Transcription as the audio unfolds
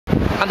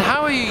And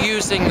how are you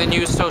using the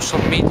new social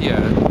media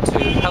to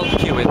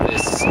help you with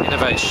this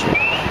innovation?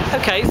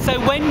 Okay, so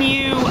when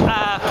you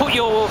put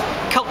your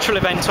cultural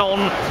event on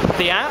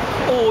the app,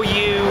 or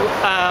you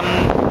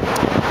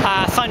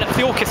sign up for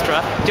the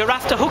orchestra, you're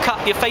asked to hook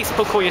up your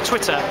Facebook or your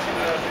Twitter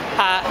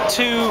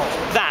to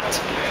that.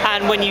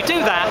 And when you do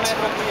that,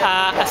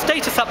 a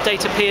status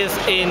update appears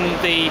in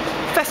the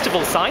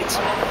festival site,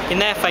 in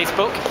their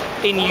Facebook,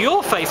 in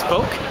your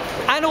Facebook,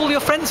 and all your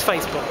friends'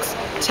 Facebooks,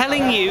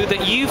 telling you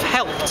that you've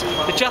helped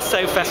the Just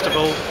So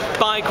Festival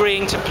by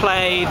agreeing to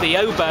play the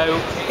oboe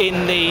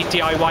in the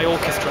DIY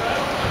orchestra.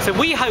 So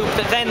we hope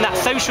that then that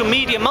social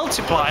media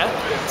multiplier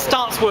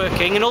starts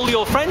working and all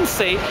your friends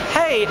see,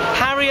 hey,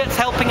 Harriet's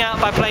helping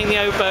out by playing the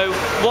oboe,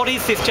 what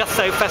is this Just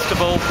So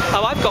Festival?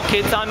 Oh, I've got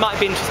kids, I might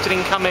be interested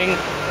in coming,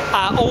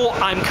 or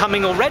I'm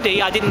coming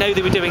already, I didn't know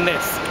they were doing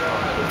this.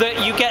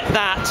 That you get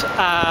that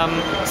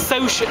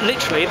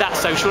literally that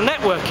social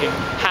networking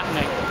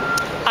happening.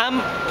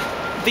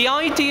 The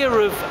idea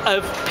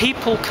of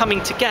people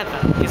coming together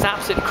is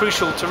absolutely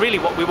crucial to really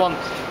what we want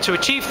to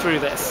achieve through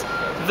this.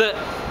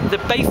 The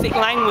basic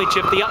language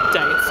of the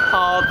updates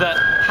are that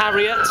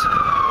Harriet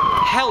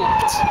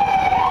helped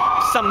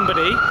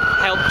somebody,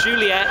 helped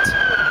Juliet,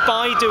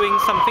 by doing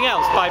something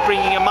else, by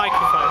bringing a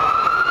microphone.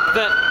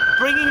 That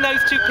bringing those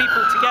two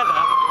people together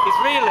is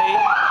really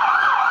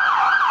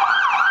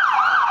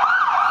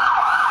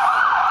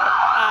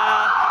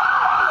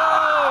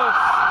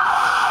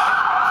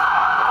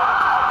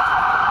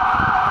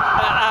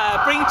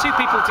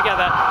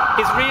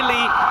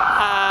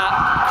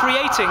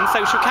creating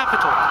social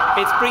capital.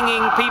 It's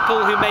bringing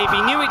people who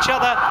maybe knew each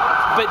other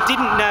but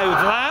didn't know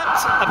that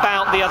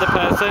about the other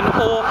person,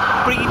 or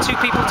bringing two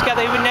people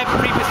together who had never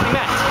previously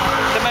met.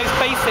 The most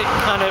basic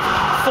kind of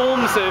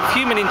forms of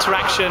human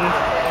interaction,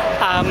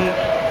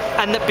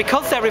 and that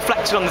because they're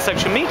reflected on the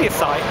social media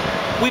site,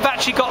 we've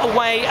actually got a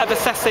way of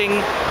assessing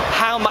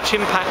how much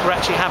impact we're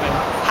actually having,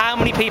 how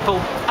many people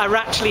are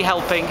actually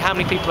helping, how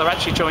many people are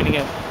actually joining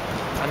in.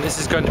 And this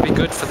is going to be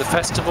good for the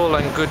festival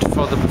and good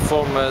for the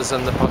performers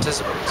and the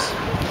participants?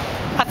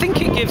 I think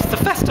it gives the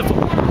festival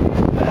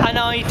an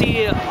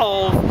idea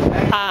of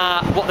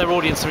what their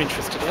audience are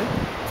interested in,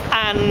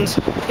 and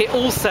it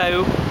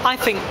also, I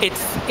think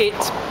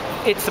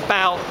it's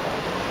about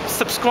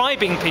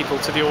subscribing people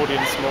to the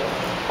audience more.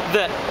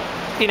 That,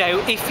 you know,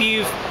 if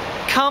you've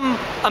come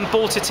and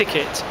bought a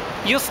ticket,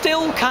 you're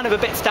still kind of a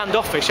bit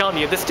standoffish, aren't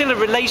you? There's still a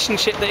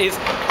relationship that is,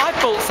 I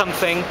bought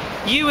something,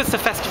 you as the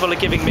festival are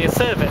giving me a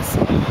service.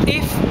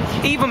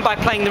 If, even by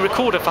playing the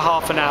recorder for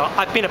half an hour,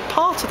 I've been a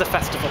part of the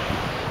festival,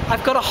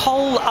 I've got a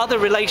whole other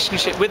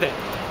relationship with it,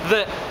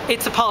 that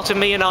it's a part of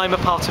me and I'm a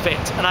part of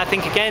it. And I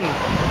think, again,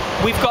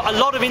 we've got a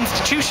lot of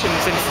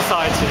institutions in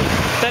society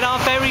that are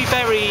very,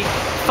 very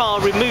far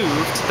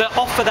removed, that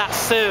offer that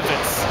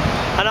service.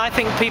 And I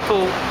think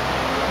people,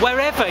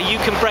 wherever you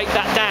can break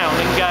that down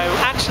and go,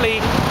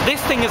 actually,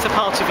 this thing is a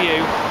part of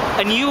you,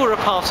 and you are a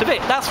part of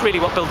it. That's really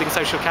what building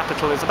social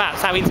capital is about.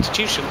 It's how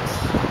institutions,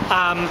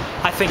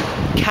 I think,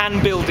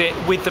 can build it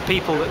with the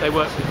people that they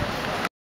work with.